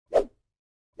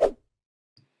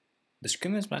The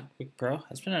screenless MacBook Pro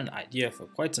has been an idea for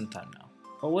quite some time now,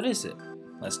 but what is it?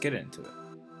 Let's get into it.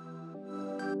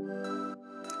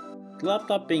 The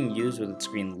laptop being used with its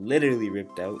screen literally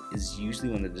ripped out is usually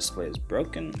when the display is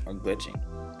broken or glitching.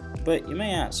 But you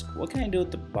may ask, what can I do with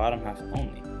the bottom half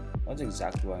only? That's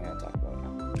exactly what I'm going to talk about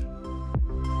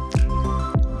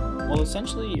now. Well,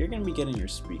 essentially, you're going to be getting your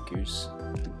speakers,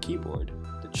 the keyboard,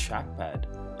 the trackpad,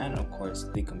 and of course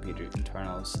the computer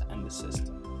internals and the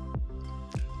system.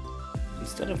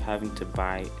 Instead of having to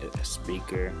buy a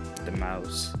speaker, the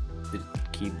mouse, the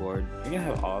keyboard, you're going to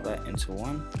have all that into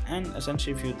one, and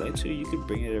essentially if you'd like to, you could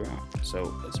bring it around.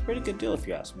 So it's a pretty good deal if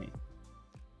you ask me.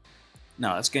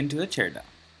 Now let's get into the teardown.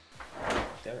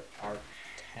 There are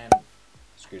 10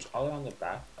 screws all around the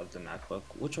back of the MacBook,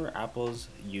 which are Apple's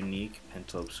unique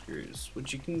PENTALOBE screws,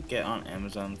 which you can get on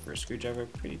Amazon for a screwdriver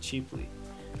pretty cheaply.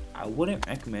 I wouldn't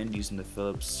recommend using the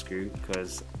Phillips screw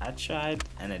because I tried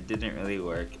and it didn't really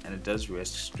work, and it does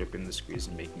risk stripping the screws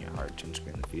and making it hard to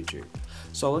unscrew in the future.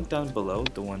 So I'll link down below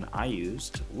the one I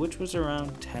used, which was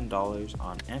around $10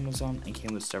 on Amazon and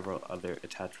came with several other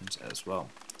attachments as well.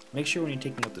 Make sure when you're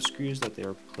taking out the screws that they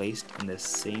are placed in the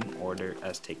same order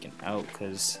as taken out,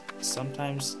 because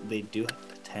sometimes they do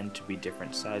tend to be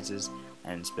different sizes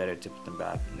and it's better to put them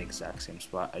back in the exact same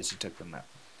spot as you took them out.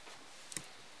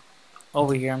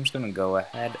 Over here, I'm just going to go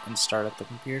ahead and start up the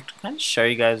computer to kind of show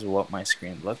you guys what my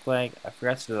screen looked like. I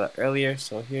forgot to do that earlier,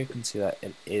 so here you can see that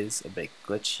it is a bit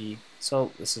glitchy.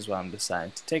 So this is why I'm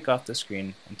deciding to take off the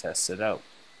screen and test it out.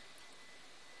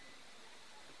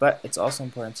 But it's also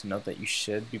important to note that you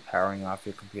should be powering off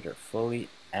your computer fully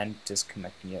and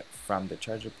disconnecting it from the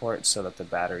charger port so that the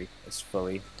battery is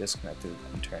fully disconnected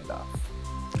and turned off.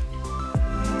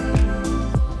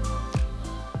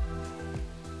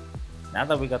 Now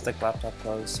that we got the laptop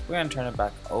closed, we're going to turn it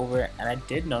back over, and I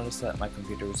did notice that my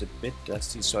computer was a bit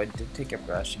dusty, so I did take a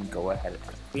brush and go ahead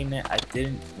and clean it. I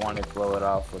didn't want to blow it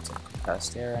off with some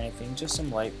compressed air or anything, just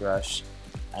some light brush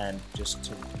and just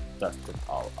to dust it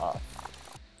all off.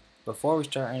 Before we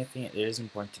start anything, it is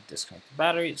important to disconnect the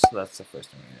battery, so that's the first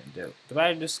thing we're going to do. The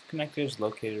battery disconnector is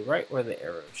located right where the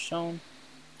arrow is shown,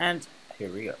 and here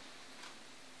we go.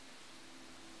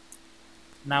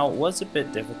 Now, it was a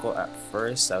bit difficult at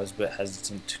first. I was a bit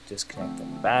hesitant to disconnect the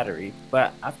battery,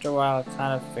 but after a while I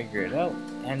kind of figured it out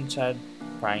and tried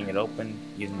prying it open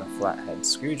using a flathead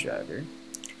screwdriver.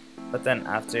 But then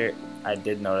after, I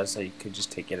did notice that you could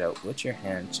just take it out with your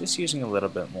hand, just using a little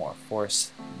bit more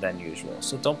force than usual.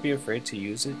 So don't be afraid to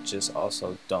use it, just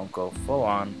also don't go full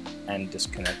on and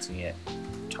disconnecting it,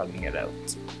 tugging it out.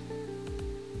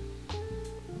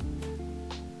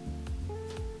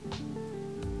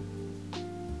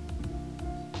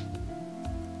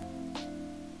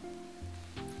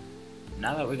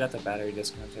 Now that we got the battery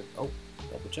disconnected, double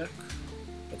check,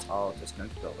 it's all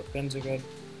disconnected, all the pins are good.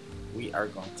 We are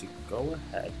going to go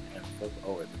ahead and flip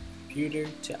over the computer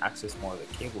to access more of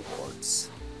the cable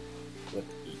ports with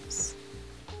ease.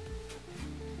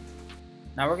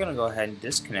 Now we're going to go ahead and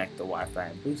disconnect the Wi-Fi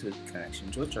and Bluetooth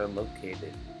connections, which are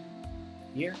located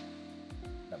here,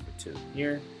 number 2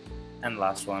 here, and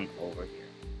last one over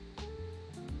here.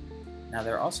 Now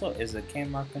there also is a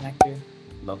camera connector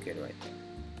located right there.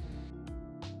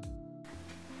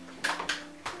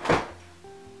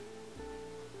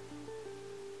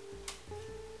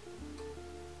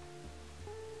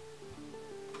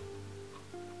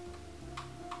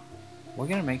 We're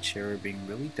going to make sure we're being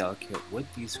really delicate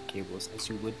with these cables, as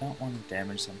you would not want to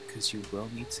damage them, because you will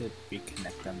need to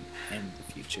reconnect them in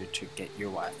the future to get your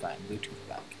Wi-Fi and Bluetooth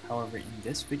back. However, in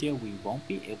this video we won't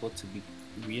be able to be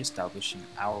re-establishing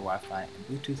our Wi-Fi and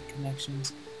Bluetooth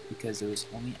connections, because it was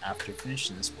only after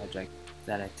finishing this project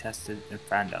that I tested and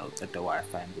found out that the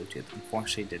Wi-Fi and Bluetooth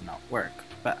unfortunately did not work.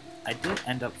 But I did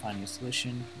end up finding a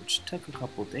solution, which took a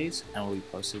couple days and will be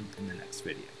posted in the next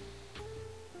video.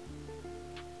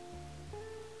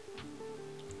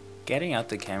 Getting out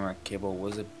the camera cable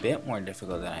was a bit more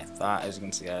difficult than I thought. As you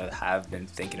can see, I have been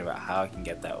thinking about how I can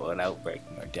get that without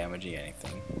breaking or damaging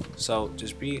anything. So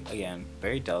just be, again,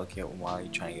 very delicate while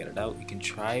you're trying to get it out. You can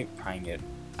try prying it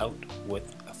out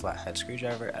with a flathead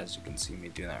screwdriver, as you can see me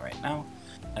doing that right now.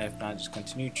 And if not, just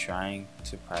continue trying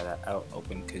to pry that out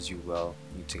open, because you will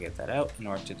need to get that out in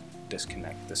order to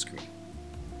disconnect the screen.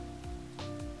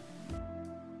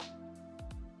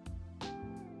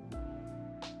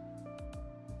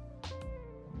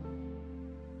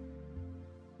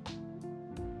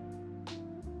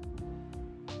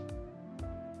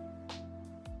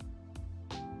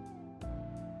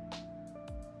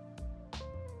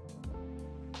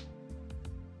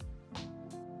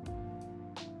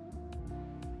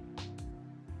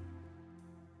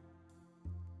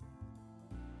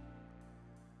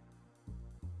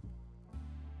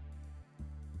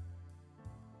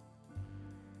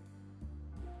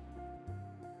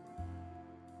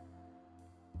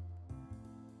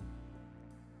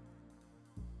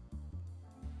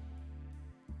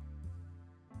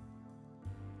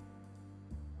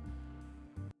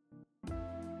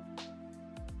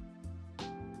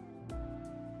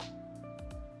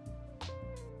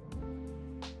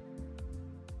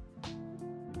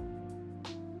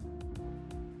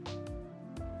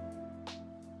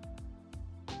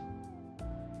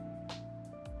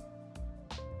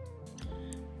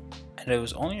 And it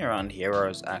was only around here where I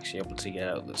was actually able to get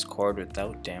out this cord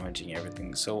without damaging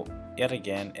everything. So yet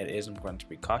again, it is important to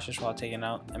be cautious while taking it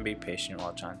out and be patient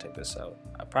while trying to take this out.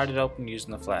 I pried it open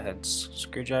using the flathead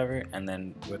screwdriver, and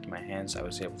then with my hands I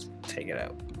was able to take it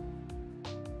out.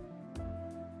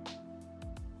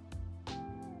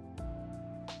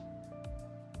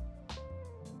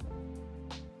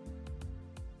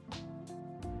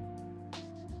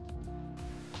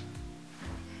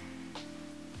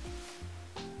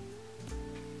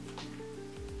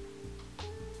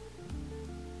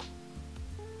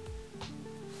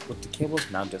 With the cables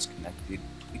now disconnected,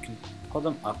 you can pull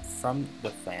them up from the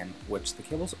fan, which the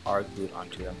cables are glued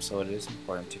onto them, so it is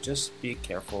important to just be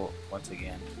careful once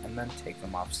again and then take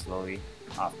them off slowly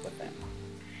off the fan.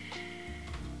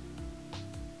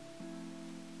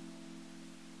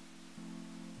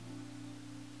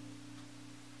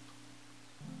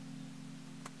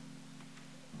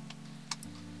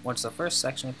 Once the first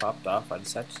section popped off, I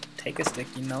decided to take a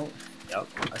sticky note,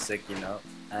 a sticky note,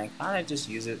 and I kind of just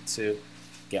use it to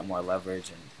get more leverage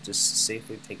and just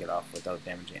safely take it off without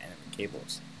damaging any of the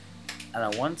cables. And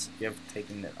then once you have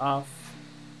taken it off,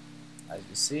 as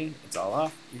you see, it's all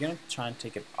off, you're going to try and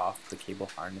take it off the cable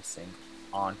harnessing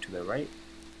onto the right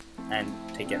and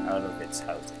take it out of its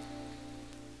housing.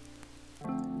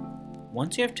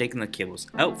 Once you have taken the cables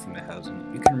out from the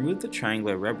housing, you can remove the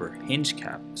triangular rubber hinge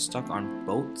cap stuck on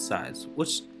both sides,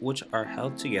 which are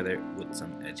held together with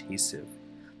some adhesive.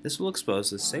 This will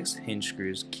expose the 6 hinge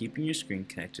screws, keeping your screen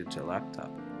connected to the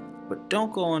laptop. But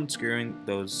don't go unscrewing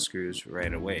those screws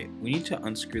right away. We need to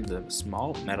unscrew the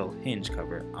small metal hinge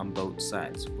cover on both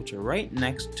sides, which are right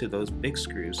next to those big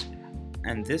screws,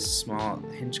 and this small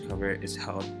hinge cover is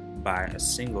held by a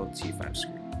single T5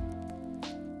 screw.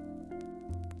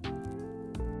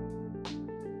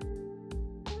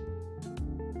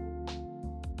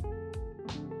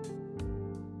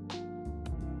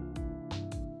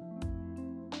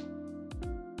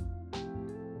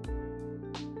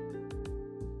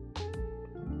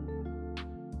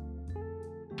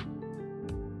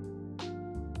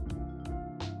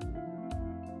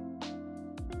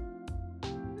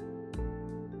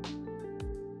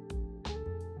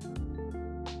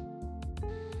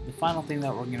 The final thing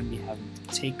that we're going to be having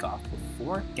to take off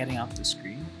before getting off the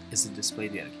screen is the display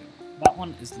data cable. That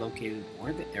one is located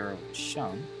where the arrow is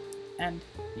shown, and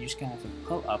you're just going to have to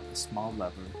pull up a small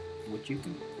lever, which you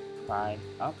can pry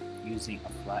up using a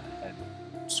flathead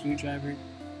screwdriver,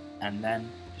 and then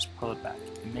just pull it back.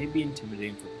 It may be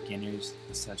intimidating for beginners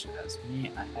such as me.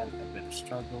 I had a bit of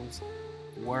struggles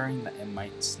worrying that it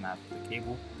might snap the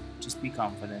cable. Just be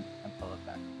confident and pull it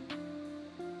back.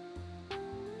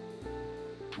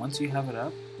 Once you have it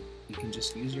up, you can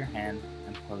just use your hand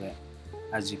and pull it,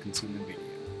 as you can see in the video.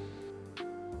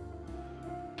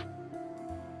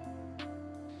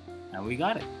 And we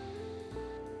got it.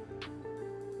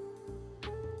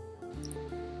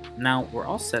 Now we're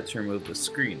all set to remove the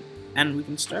screen, and we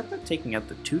can start by taking out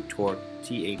the 2 torque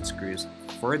T8 screws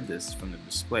furthest from the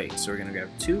display. So we're going to grab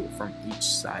 2 from each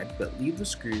side, but leave the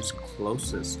screws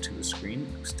closest to the screen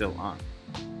still on.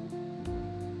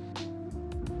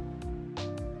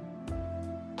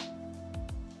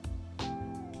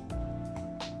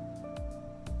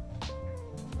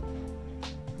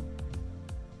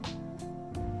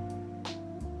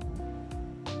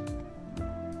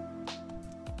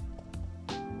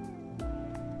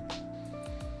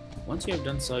 Once you have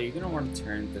done so, you're going to want to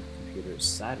turn the computer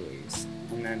sideways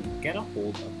and then get a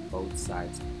hold of both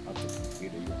sides of the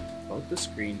computer. You want both the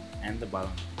screen and the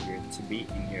bottom of the computer to be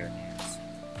in your hands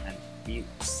and be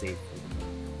safe with them.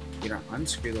 You're going to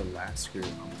unscrew the last screw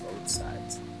on both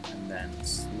sides, and then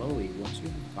slowly, once you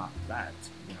have got that,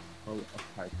 you're going to pull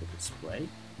apart the display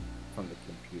from the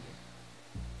computer.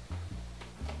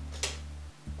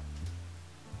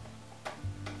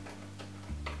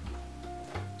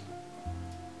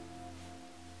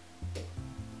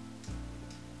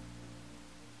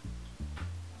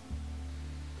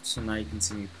 So now you can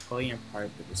see me pulling apart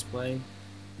the display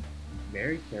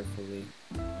very carefully,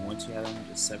 and once you have them,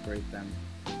 just separate them.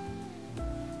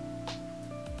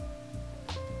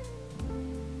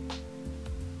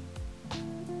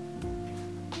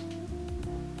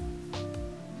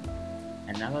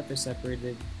 And now that they're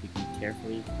separated, you can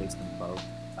carefully place them both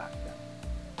back down.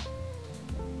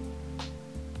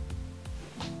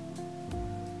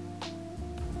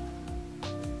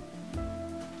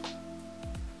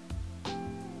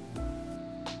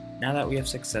 Now that we have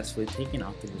successfully taken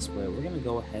off the display, we're going to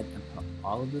go ahead and put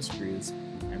all of the screws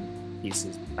and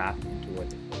pieces back into where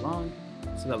they belong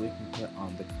so that we can put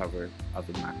on the cover of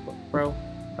the MacBook Pro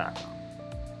back on.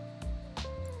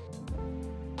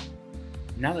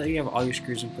 Now that you have all your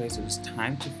screws in place, it is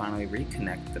time to finally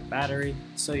reconnect the battery,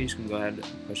 so you can go ahead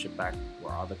and push it back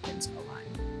where all the pins align.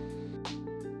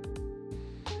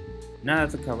 Now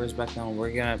that the cover is back on, we're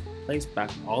going to place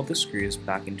back all the screws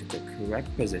back into the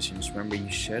correct positions. Remember,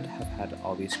 you should have had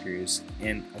all these screws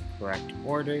in a correct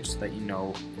order so that you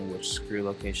know in which screw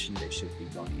location they should be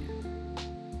going in.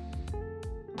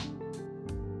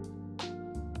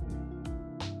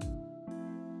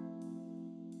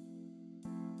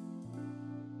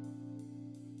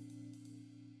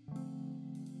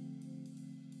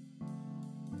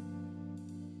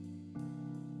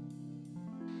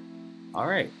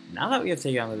 Alright, now that we have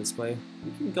taken on the display,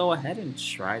 we can go ahead and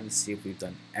try to see if we've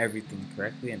done everything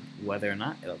correctly and whether or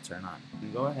not it'll turn on. You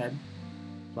can go ahead,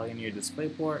 plug in your display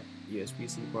port,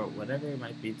 USB-C port, whatever it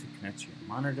might be to connect to your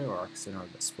monitor or external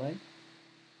display,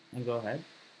 and go ahead,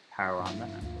 power on that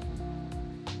MacBook.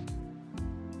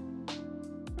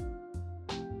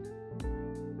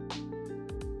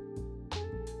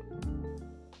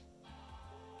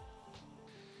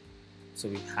 So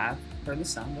we have heard the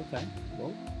sound, okay,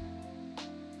 whoa.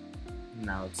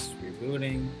 Now it's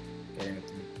rebooting, getting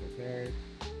everything prepared,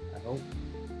 I hope.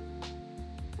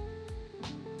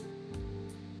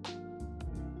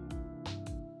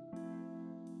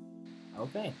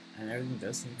 Okay, and everything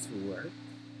does seem to work.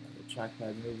 The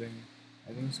trackpad moving,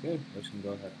 everything's good. We can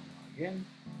go ahead and log in.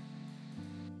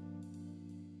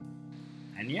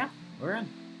 And yeah, we're in.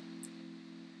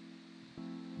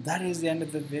 That is the end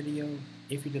of the video.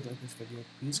 If you did like this video,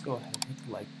 please go ahead and hit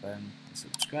the like button,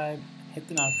 subscribe, hit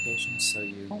the notifications so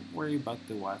you don't worry about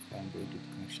the Wi-Fi and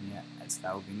Bluetooth connection yet, as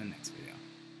that will be in the next video.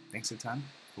 Thanks a ton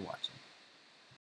for watching.